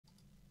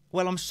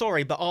Well, I'm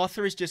sorry, but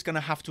Arthur is just going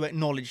to have to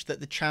acknowledge that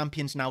the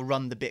champions now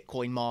run the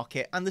Bitcoin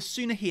market, and the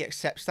sooner he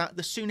accepts that,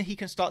 the sooner he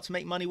can start to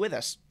make money with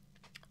us.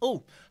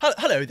 Oh,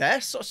 hello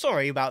there.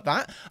 Sorry about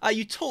that.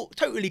 You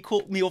totally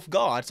caught me off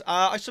guard.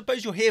 I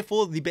suppose you're here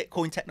for the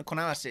Bitcoin technical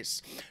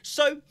analysis.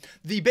 So,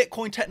 the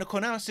Bitcoin technical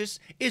analysis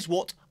is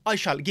what I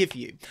shall give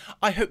you.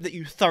 I hope that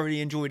you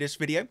thoroughly enjoyed this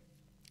video.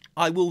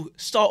 I will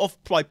start off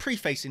by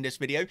prefacing this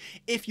video.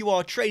 If you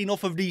are trading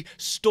off of the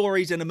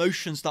stories and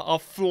emotions that are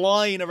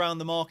flying around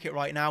the market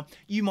right now,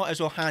 you might as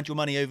well hand your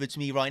money over to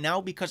me right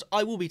now, because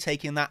I will be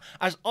taking that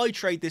as I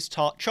trade this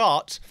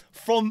chart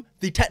from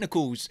the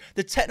technicals.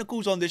 The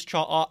technicals on this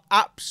chart are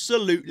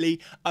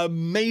absolutely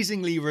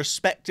amazingly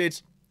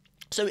respected.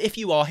 So if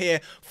you are here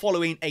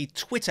following a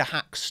Twitter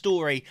hack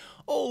story,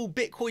 oh,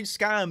 Bitcoin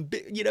scam,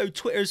 you know,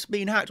 Twitter's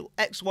been hacked,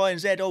 X, Y, and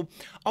Z.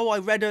 Oh, I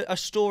read a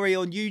story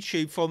on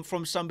YouTube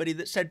from somebody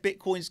that said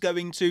Bitcoin's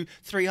going to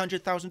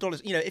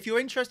 $300,000. You know, if you're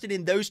interested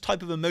in those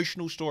type of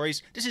emotional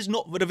stories, this is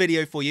not the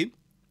video for you.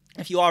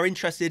 If you are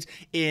interested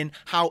in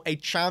how a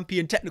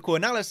champion technical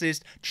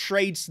analyst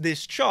trades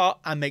this chart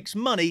and makes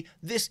money,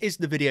 this is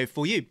the video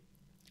for you.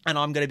 And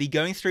I'm going to be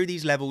going through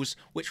these levels,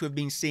 which we've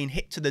been seeing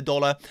hit to the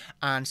dollar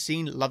and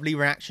seeing lovely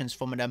reactions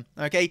from them.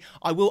 Okay,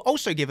 I will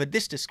also give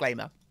this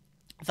disclaimer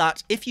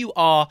that if you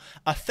are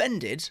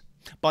offended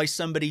by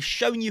somebody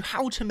showing you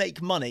how to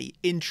make money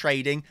in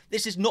trading,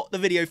 this is not the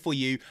video for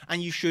you,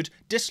 and you should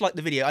dislike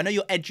the video. I know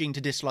you're edging to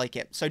dislike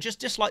it, so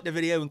just dislike the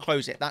video and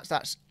close it.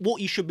 That's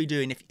what you should be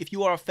doing if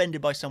you are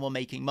offended by someone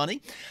making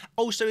money.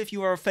 Also, if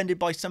you are offended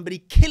by somebody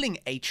killing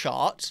a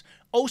chart,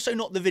 also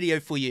not the video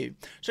for you.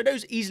 So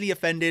those easily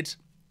offended,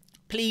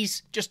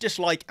 please just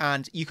dislike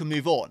and you can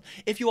move on.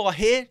 If you are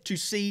here to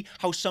see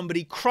how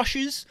somebody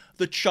crushes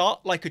the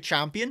chart like a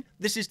champion,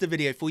 this is the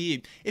video for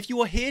you. If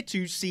you are here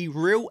to see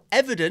real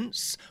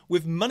evidence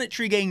with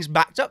monetary gains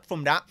backed up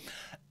from that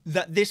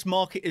this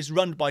market is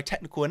run by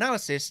technical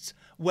analysts,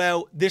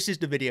 well, this is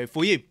the video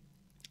for you.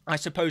 I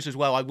suppose as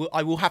well,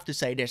 I will have to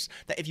say this,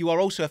 that if you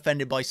are also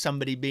offended by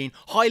somebody being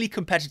highly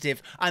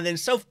competitive and then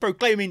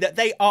self-proclaiming that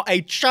they are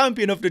a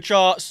champion of the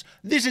charts,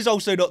 this is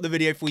also not the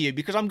video for you,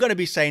 because I'm going to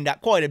be saying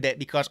that quite a bit,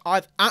 because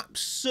I've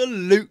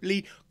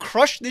absolutely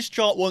crushed this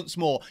chart once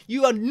more.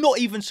 You are not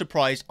even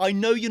surprised. I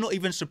know you're not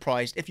even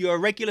surprised. If you're a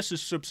regular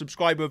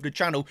subscriber of the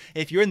channel,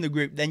 if you're in the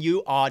group, then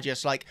you are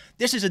just like,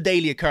 this is a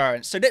daily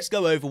occurrence. So let's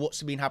go over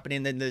what's been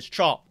happening in this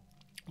chart.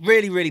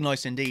 Really, really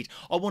nice indeed.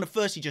 I want to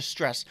firstly just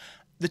stress,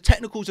 the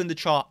technicals in the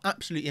chart,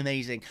 absolutely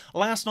amazing.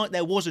 Last night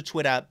there was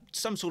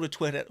some sort of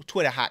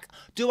Twitter hack.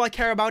 Do I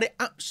care about it?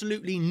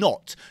 Absolutely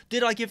not.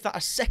 Did I give that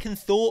a second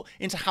thought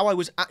into how I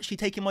was actually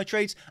taking my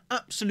trades?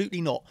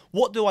 Absolutely not.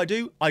 What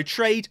do? I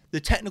trade the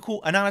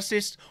technical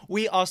analysis.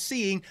 We are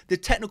seeing the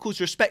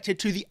technicals respected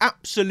to the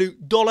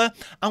absolute dollar,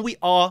 and we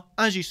are,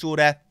 as you saw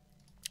there,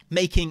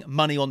 making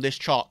money on this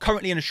chart.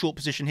 Currently in a short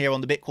position here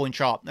on the Bitcoin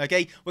chart.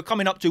 Okay, we're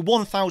coming up to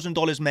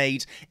 $1,000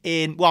 made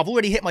in, well, I've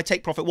already hit my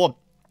take profit one.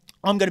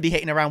 I'm going to be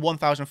hitting around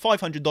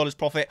 $1,500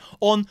 profit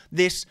on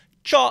this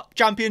Chart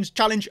Champions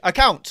Challenge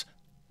account.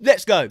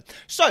 Let's go.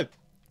 So,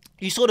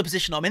 you saw the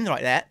position I'm in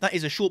right there. That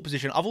is a short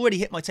position. I've already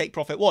hit my take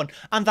profit one,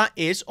 and that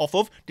is off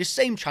of the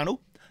same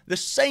channel, the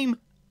same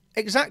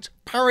exact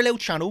parallel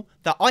channel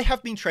that I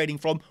have been trading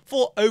from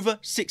for over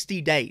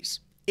 60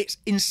 days. It's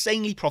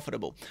insanely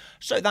profitable.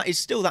 So that is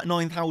still that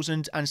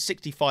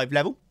 9,065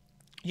 level.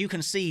 You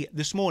can see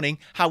this morning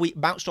how we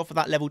bounced off of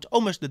that level to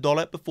almost the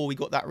dollar before we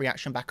got that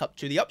reaction back up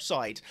to the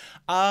upside.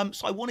 So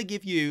I want to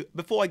give you,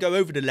 before I go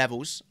over the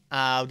levels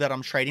that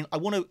I'm trading, I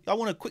want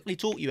to quickly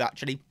talk to you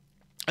actually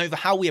over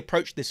how we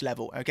approached this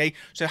level. Okay,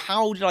 so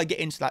how did I get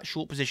into that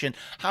short position?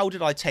 How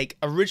did I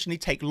originally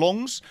take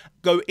longs,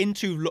 go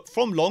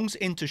from longs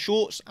into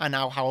shorts, and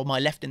now how am I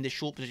left in this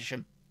short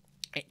position?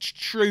 It's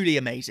truly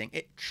amazing.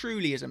 It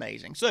truly is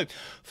amazing. So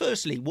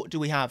firstly, what do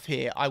we have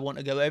here? I want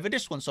to go over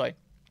this one. Sorry.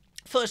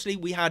 Firstly,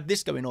 we had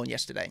this going on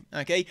yesterday,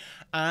 okay?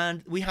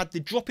 And we had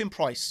the drop in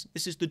price.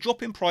 This is the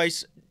drop in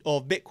price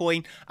of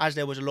Bitcoin, as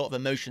there was a lot of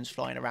emotions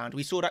flying around.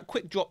 We saw that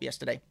quick drop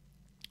yesterday,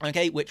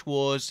 okay, which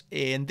was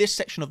in this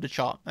section of the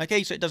chart,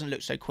 okay? So it doesn't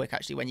look so quick,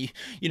 actually, when you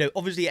know,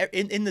 obviously,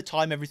 in the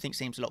time, everything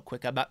seems a lot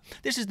quicker. But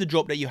this is the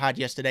drop that you had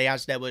yesterday,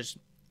 as there was,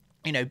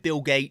 you know, Bill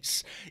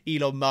Gates,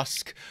 Elon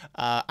Musk,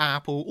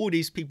 Apple, all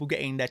these people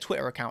getting their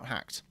Twitter account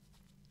hacked.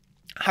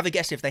 Have a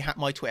guess if they hack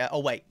my Twitter.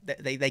 Oh, wait,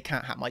 they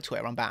can't hack my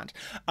Twitter. I'm banned.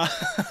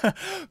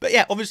 But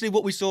yeah, obviously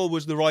what we saw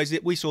was the rise.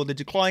 We saw the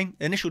decline,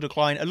 initial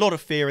decline, a lot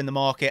of fear in the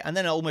market, and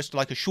then almost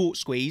like a short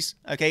squeeze,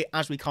 okay,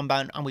 as we come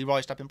down and we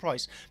rised up in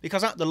price.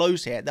 Because at the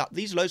lows here,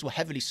 these lows were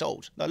heavily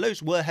sold. The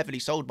lows were heavily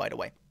sold, by the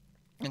way.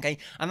 Okay,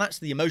 and that's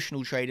the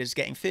emotional traders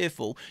getting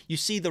fearful. You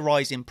see the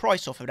rise in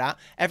price off of that.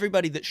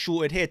 Everybody that's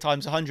shorted here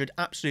times 100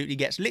 absolutely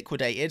gets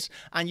liquidated,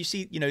 and you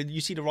see, you know,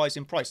 you see the rise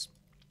in price.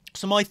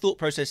 So my thought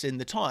process in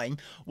the time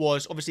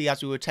was, obviously,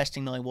 as we were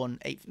testing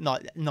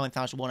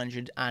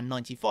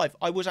 9,195,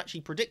 I was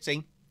actually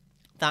predicting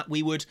that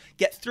we would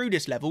get through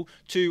this level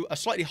to a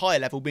slightly higher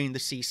level, being the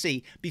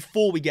CC,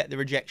 before we get the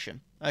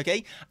rejection.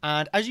 Okay,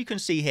 and as you can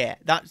see here,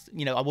 that's,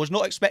 you know, I was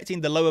not expecting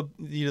the lower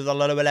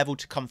level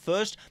to come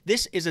first.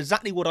 This is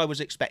exactly what I was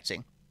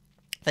expecting.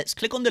 Let's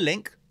click on the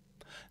link.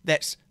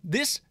 This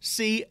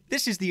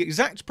is the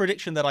exact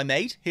prediction that I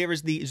made. Here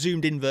is the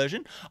zoomed in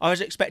version. I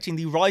was expecting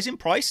the rise in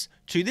price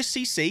to this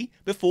CC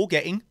before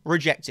getting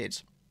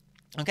rejected.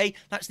 Okay,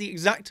 that's the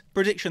exact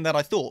prediction that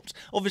I thought.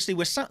 Obviously,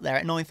 we're sat there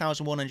at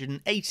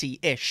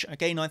 9,180-ish,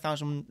 okay,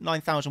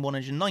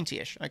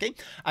 9,190-ish, okay?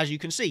 As you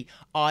can see,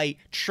 I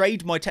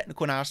trade my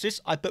technical analysis,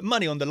 I put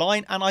money on the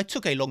line, and I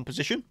took a long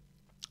position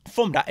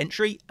from that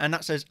entry, and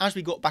that says, as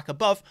we got back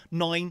above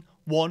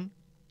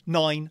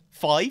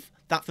 9,195,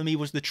 that for me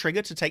was the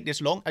trigger to take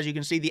this long. As you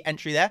can see, the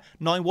entry there,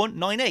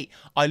 9,198.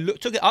 I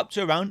took it up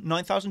to around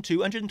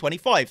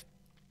 9,225.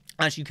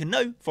 As you can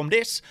know from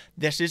this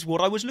is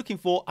what I was looking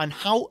for, and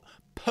how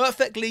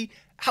perfect is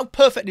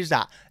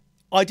that?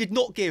 I did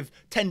not give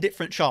 10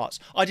 different charts.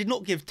 I did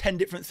not give 10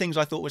 different things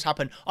I thought was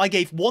happen. I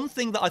gave one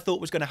thing that I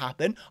thought was going to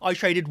happen. I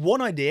traded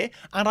one idea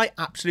and I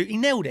absolutely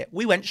nailed it.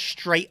 We went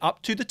straight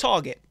up to the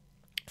target.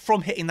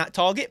 From hitting that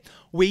target,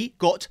 we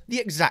got the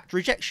exact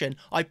rejection.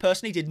 I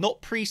personally did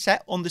not preset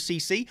on the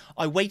CC.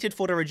 I waited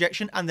for the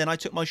rejection and then I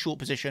took my short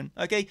position.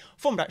 Okay,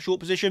 from that short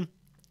position,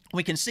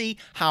 we can see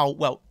how,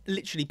 well,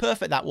 literally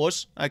perfect that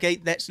was.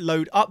 Okay, let's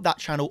load up that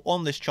channel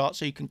on this chart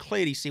so you can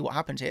clearly see what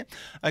happened here.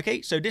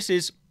 Okay, so this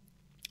is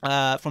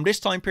from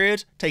this time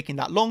period, taking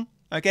that long.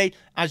 Okay,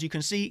 as you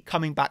can see,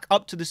 coming back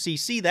up to the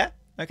CC there.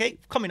 Okay,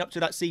 coming up to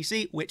that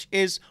CC, which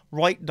is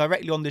right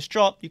directly on this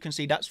chart. You can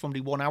see that's from the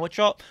 1 hour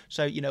chart.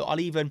 So, you know, I'll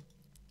even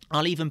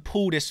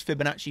pull this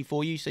Fibonacci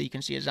for you so you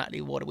can see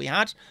exactly what we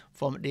had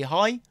from the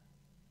high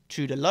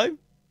to the low.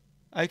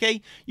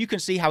 Okay, you can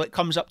see how it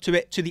comes up to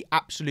it, to the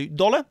absolute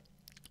dollar,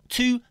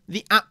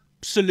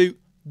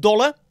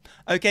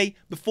 okay,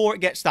 before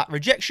it gets that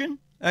rejection,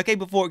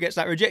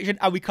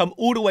 and we come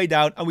all the way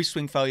down and we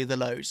swing failure the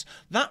lows.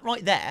 That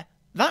right there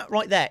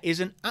is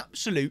an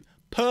absolute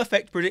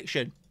perfect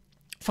prediction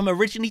from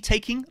originally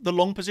taking the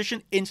long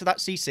position into that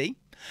CC,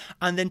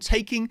 and then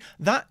taking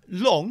that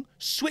long,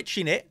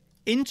 switching it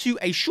into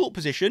a short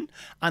position,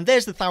 and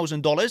there's the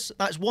 $1,000.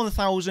 That's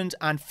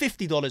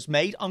 $1,050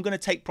 made. I'm going to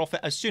take profit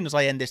as soon as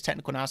I end this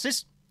technical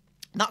analysis.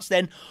 That's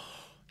then,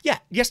 yeah,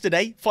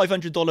 yesterday,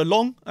 $500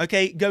 long,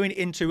 okay, going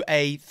into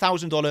a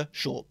 $1,000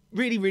 short.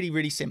 Really, really,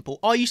 really simple.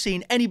 Are you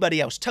seeing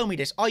anybody else? Tell me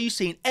this. Are you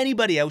seeing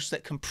anybody else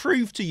that can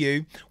prove to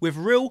you with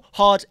real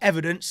hard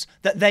evidence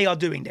that they are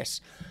doing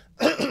this?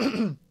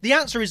 The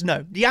answer is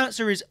no. The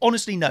answer is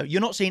honestly no.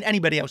 You're not seeing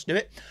anybody else do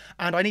it.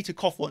 And I need to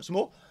cough once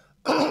more.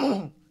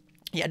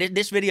 Yeah,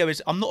 this video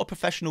is, I'm not a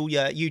professional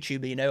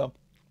YouTuber, you know.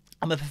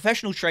 I'm a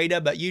professional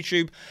trader, but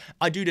YouTube,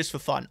 I do this for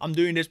fun. I'm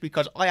doing this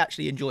because I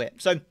actually enjoy it.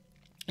 So,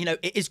 you know,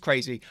 it is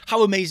crazy.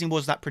 How amazing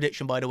was that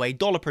prediction, by the way?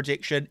 Dollar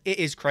prediction. It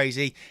is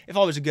crazy. If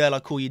I was a girl,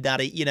 I'd call you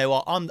daddy. You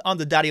know, I'm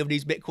the daddy of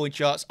these Bitcoin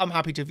charts. I'm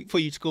happy for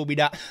you to call me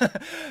that.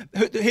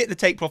 Hit the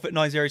take profit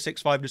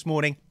 9065 this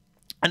morning.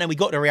 And then we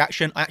got the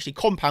reaction. I actually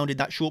compounded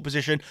that short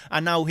position.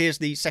 And now here's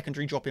the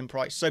secondary drop in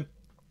price. So,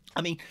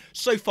 I mean,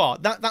 so far,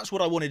 that's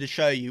what I wanted to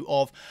show you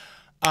of.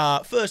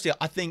 Firstly,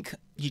 I think,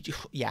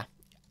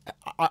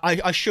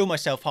 I show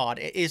myself hard.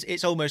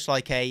 It's almost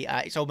like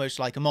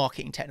a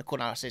marketing technical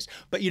analysis.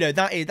 But you know,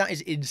 that is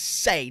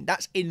insane.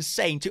 That's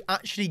insane to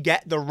actually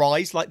get the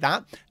rise like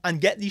that and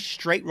get the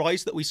straight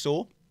rise that we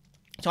saw.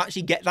 To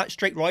actually get that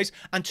straight rise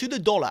and to the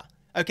dollar.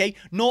 Okay,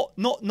 not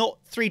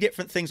 3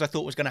 different things I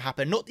thought was going to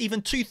happen, not even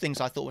 2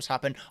 things I thought was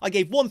happen. I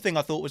gave 1 thing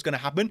I thought was going to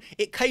happen.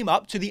 It came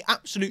up to the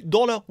absolute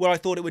dollar where I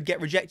thought it would get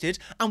rejected,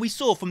 and we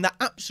saw from that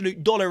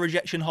absolute dollar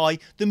rejection high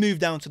the move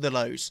down to the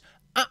lows.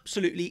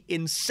 Absolutely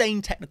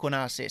insane technical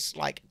analysis,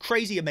 like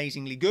crazy,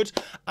 amazingly good,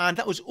 and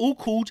that was all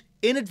called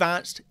in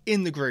advance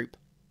in the group.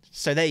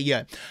 So there you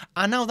go.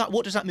 And now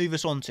what does that move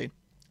us on to?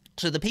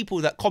 So the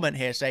people that comment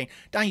here saying,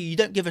 Daniel, you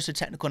don't give us a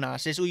technical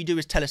analysis, all you do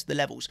is tell us the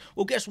levels.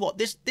 Well, guess what?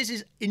 This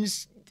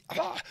is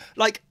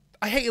like,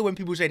 I hate it when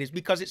people say this,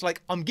 because it's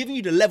like, I'm giving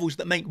you the levels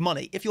that make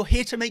money. If you're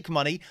here to make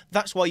money,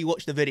 that's why you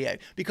watch the video,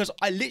 because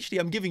I literally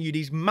am giving you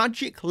these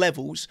magic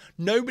levels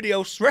nobody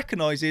else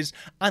recognizes,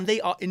 and they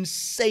are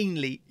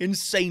insanely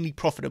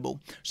profitable.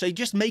 So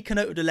just make a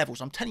note of the levels.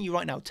 I'm telling you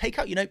right now, take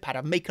out your notepad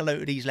and make a note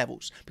of these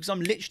levels, because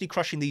I'm literally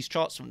crushing these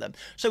charts from them.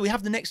 So we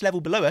have the next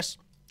level below us.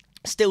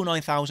 Still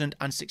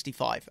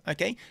 9,065,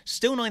 okay?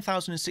 Still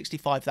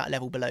 9,065, that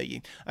level below you,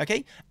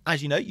 okay?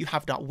 As you know, you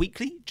have that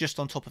weekly just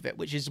on top of it,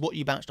 which is what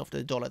you bounced off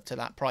the dollar to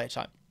that prior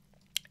time.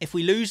 If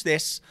we lose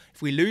this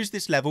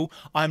level,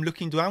 I'm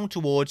looking down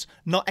towards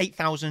not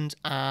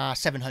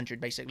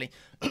 8,700, basically.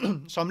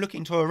 So I'm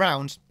looking to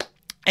around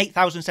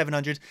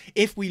 8,700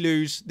 if we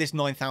lose this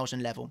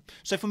 9,000 level.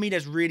 So for me,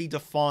 there's really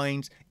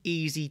defined,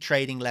 easy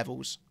trading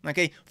levels.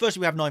 Okay, first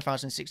we have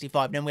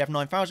 9,065, then we have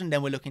 9,000,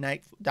 then we're looking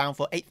down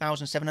for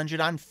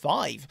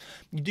 8,705.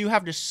 You do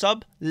have the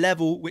sub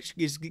level, which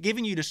is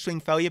giving you the swing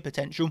failure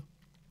potential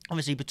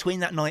Obviously, between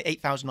that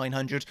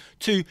 8,900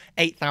 to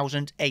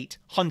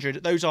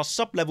 8,800, those are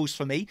sub-levels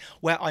for me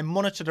where I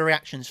monitor the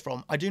reactions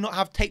from. I do not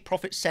have take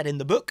profit set in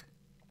the book,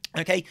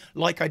 okay,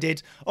 like I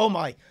did. Oh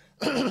my,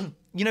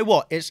 you know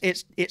what?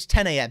 It's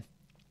 10 a.m.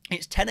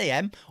 It's 10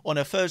 a.m. on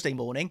a Thursday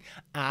morning,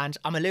 and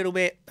I'm a little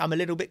bit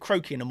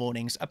croaky in the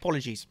mornings.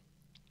 Apologies.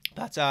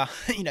 But,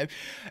 you know,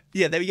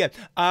 yeah, there we go.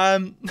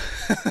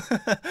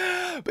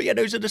 But yeah,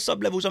 those are the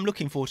sub-levels I'm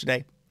looking for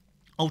today.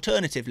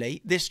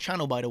 Alternatively, this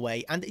channel, by the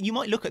way, and you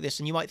might look at this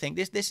and you might think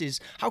this is,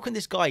 how can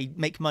this guy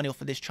make money off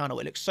of this channel?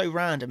 It looks so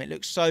random. It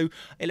looks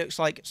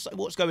like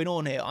what's going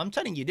on here? I'm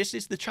telling you, this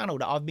is the channel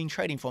that I've been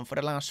trading from for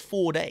the last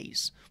 4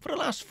 days.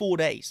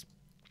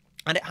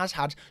 And it has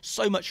had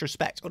so much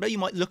respect. Although you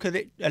might look at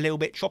it a little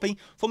bit choppy,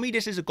 for me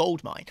this is a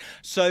gold mine.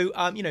 So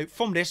you know,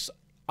 from this,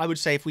 I would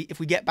say if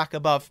we get back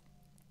above,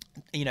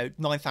 you know,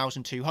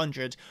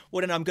 9,200, well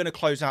then I'm going to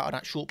close out of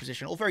that short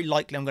position, or very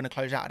likely I'm going to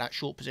close out of that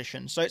short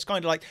position. So it's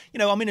kind of like, you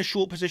know, I'm in a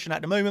short position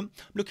at the moment,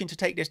 I'm looking to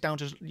take this down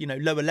to, you know,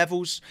 lower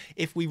levels.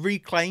 If we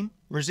reclaim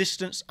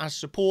resistance as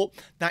support,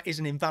 that is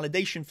an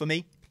invalidation for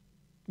me,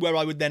 where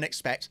I would then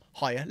expect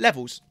higher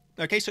levels.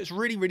 Okay, so it's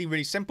really, really,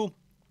 really simple.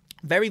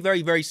 Very,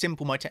 very, very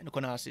simple, my technical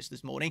analysis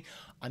this morning.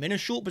 I'm in a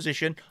short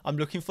position. I'm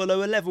looking for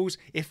lower levels.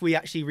 If we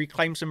actually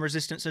reclaim some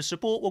resistance as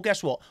support, well,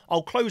 guess what?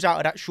 I'll close out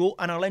of that short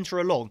and I'll enter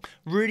along.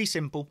 Really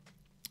simple.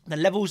 The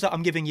levels that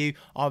I'm giving you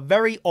are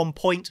very on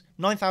point.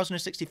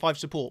 9,065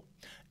 support,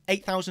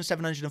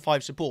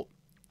 8,705 support.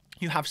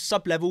 You have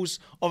sub-levels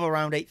of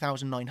around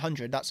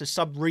 8,900. That's a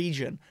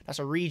sub-region. That's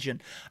a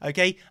region,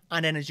 okay?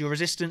 And then as your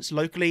resistance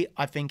locally,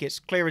 I think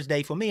it's clear as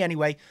day for me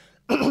anyway.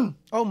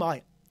 Oh,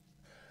 my.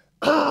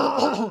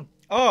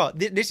 Oh,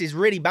 this is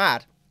really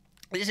bad.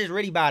 This is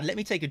really bad. Let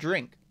me take a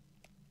drink.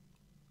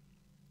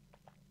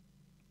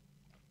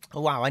 Oh,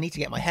 wow, I need to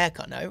get my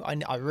haircut now.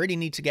 I really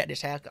need to get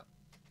this haircut.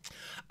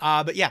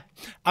 But yeah,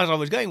 as I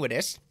was going with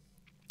this,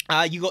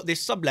 you got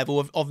this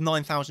sub-level of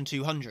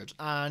 9,200.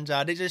 And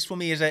this for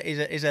me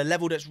is a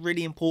level that's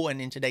really important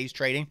in today's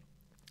trading.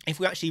 If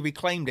we actually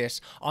reclaim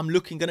this, I'm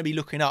going to be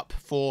looking up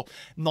for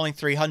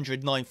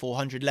 9,300,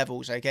 9,400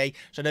 levels, okay?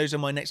 So those are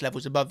my next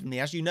levels above me.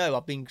 As you know,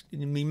 I've been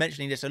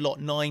mentioning this a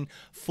lot.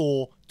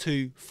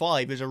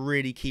 9,425 is a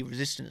really key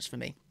resistance for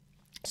me.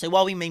 So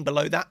while we mean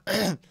below that,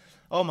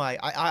 oh my,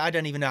 I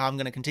don't even know how I'm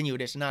going to continue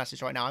with this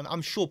analysis right now.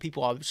 I'm sure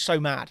people are so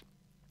mad.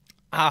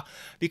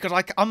 Because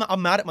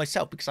I'm mad at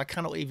myself because I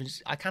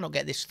cannot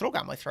get this frog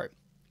out my throat.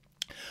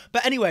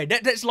 But anyway,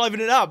 let's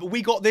liven it up.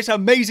 We got this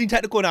amazing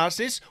technical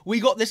analysis.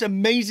 We got this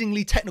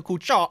amazingly technical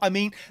chart. I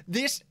mean,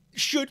 this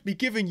should be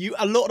giving you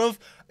a lot of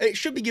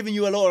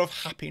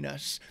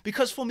happiness,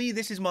 because for me,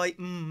 this is my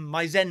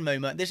Zen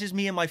moment. This is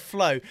me in my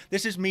flow.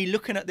 This is me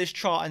looking at this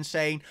chart and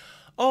saying,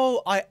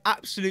 oh, I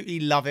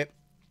absolutely love it.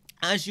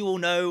 As you all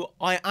know,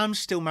 I am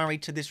still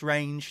married to this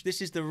range.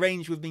 This is the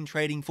range we've been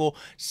trading for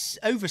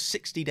over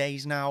 60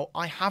 days now.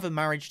 I have a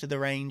marriage to the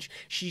range.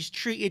 She's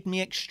treated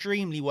me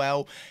extremely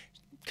well,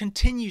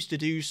 continues to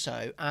do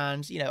so,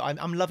 and you know,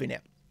 I'm loving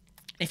it.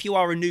 If you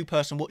are a new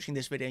person watching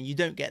this video and you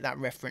don't get that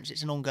reference,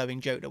 it's an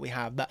ongoing joke that we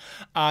have, but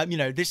you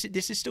know, this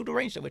is still the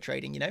range that we're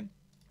trading. You know,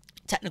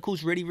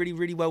 technicals really, really,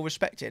 really well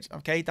respected.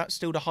 Okay, that's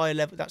still the higher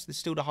level. That's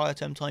still the higher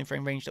term time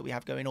frame range that we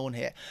have going on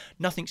here.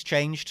 Nothing's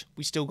changed.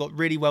 We still got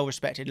really well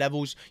respected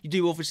levels. You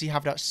do obviously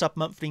have that sub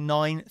monthly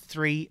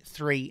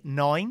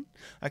 9,339.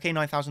 Okay,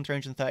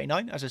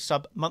 9,339 as a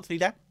sub monthly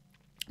there.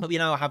 But you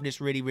know, I have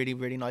this really, really,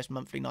 really nice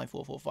monthly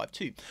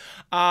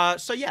 94452.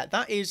 So yeah,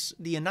 that is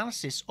the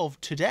analysis of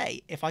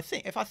today. I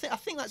think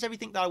that's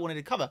everything that I wanted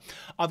to cover.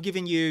 I've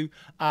given you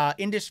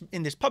in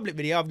this public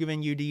video, I've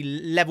given you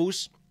the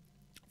levels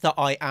that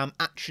I am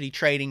actually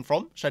trading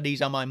from. So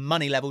these are my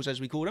money levels,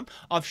 as we call them.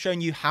 I've shown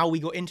you how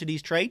we got into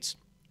these trades,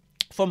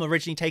 from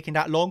originally taking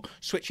that long,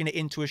 switching it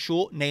into a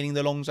short, nailing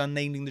the longs and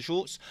nailing the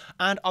shorts.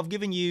 And I've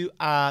given you,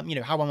 you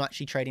know, how I'm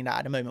actually trading that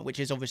at the moment, which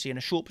is obviously in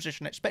a short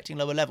position, expecting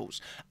lower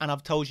levels. And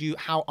I've told you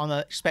how I'm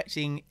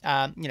expecting,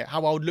 you know,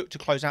 how I would look to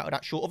close out of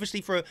that short,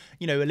 obviously for,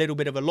 you know, a little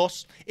bit of a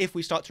loss if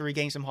we start to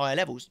regain some higher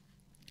levels.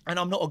 And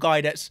I'm not a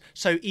guy that's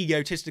so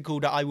egotistical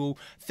that I will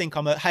think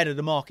I'm ahead of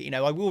the market. You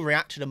know, I will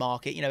react to the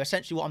market. You know,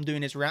 essentially what I'm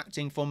doing is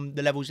reacting from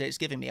the levels that it's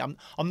giving me. I'm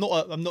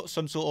not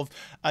some sort of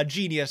a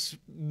genius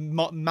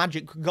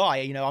magic guy.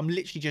 You know, I'm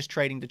literally just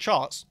trading the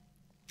charts,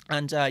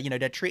 and you know,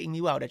 they're treating me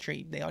well.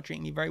 They are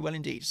treating me very well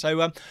indeed.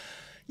 So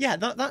yeah,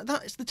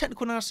 that is the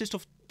technical analysis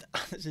of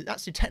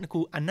that's the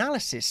technical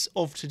analysis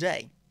of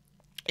today.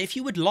 If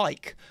you would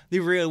like the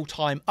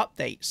real-time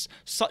updates,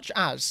 such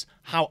as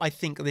how I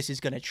think this is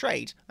going to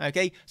trade,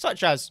 okay,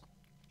 such as,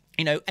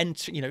 you know,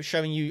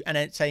 showing you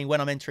and saying when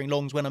I'm entering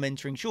longs, when I'm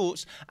entering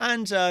shorts,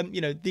 and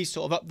you know, these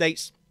sort of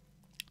updates.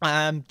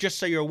 Just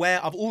so you're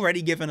aware, I've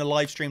already given a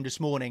live stream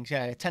this morning,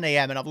 10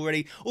 a.m. and I've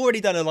already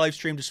done a live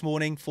stream this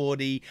morning for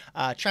the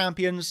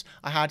champions.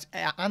 I had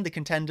and the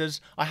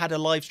contenders. I had a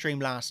live stream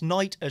last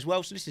night as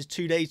well. So this is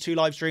 2 days, 2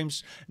 live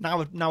streams.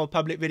 Now a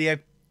public video.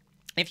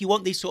 If you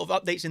want these sort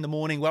of updates in the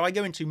morning where I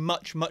go into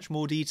much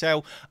more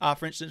detail,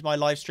 for instance, my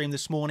live stream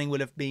this morning will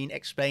have been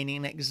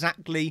explaining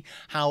exactly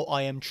how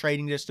I am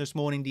trading this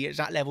morning, the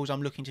exact levels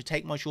I'm looking to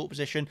take my short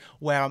position,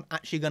 where I'm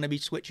actually going to be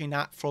switching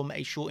that from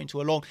a short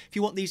into a long. If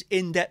you want these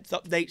in-depth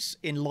updates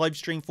in live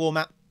stream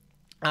format,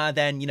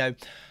 then, you know,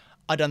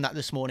 I done that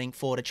this morning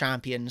for the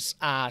champions.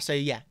 So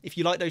yeah, if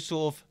you like those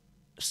sort of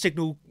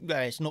signal,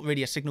 it's not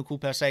really a signal call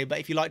per se, but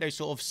if you like those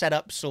sort of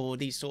setups or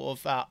these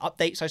sort of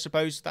updates, I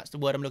suppose that's the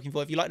word I'm looking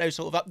for. If you like those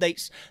sort of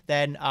updates,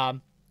 then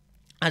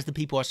as the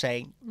people are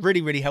saying,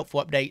 really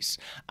helpful updates.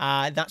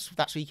 That's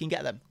where you can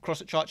get them.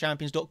 Cross at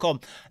chartchampions.com.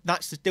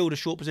 That's still the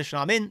short position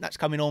I'm in. That's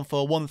coming on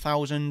for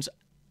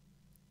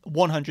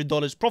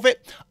 $1,100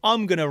 profit.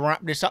 I'm gonna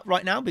wrap this up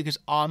right now because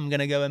I'm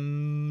gonna go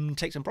and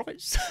take some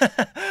profits.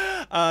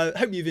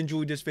 Hope you've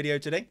enjoyed this video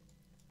today.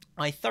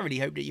 I thoroughly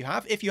hope that you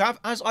have. If you have,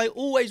 as I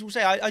always will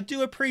say, I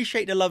do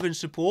appreciate the love and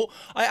support.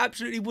 I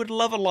absolutely would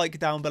love a like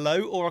down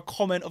below or a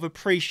comment of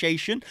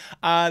appreciation.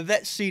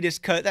 Let's see this.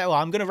 Well,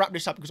 I'm going to wrap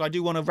this up because I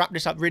do want to wrap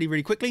this up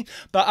really quickly.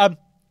 But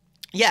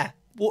yeah.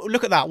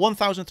 Look at that,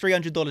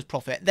 $1,300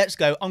 profit. Let's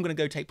go. I'm going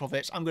to go take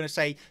profits. I'm going to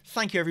say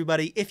thank you,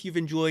 everybody. If you've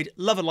enjoyed,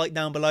 love a like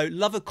down below.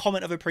 Love a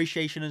comment of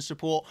appreciation and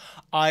support.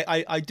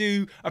 I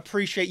do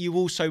appreciate you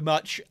all so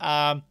much.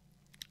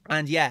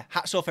 And yeah,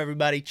 hats off,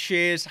 everybody.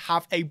 Cheers.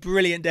 Have a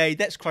brilliant day.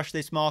 Let's crush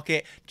this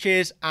market.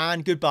 Cheers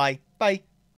and goodbye. Bye.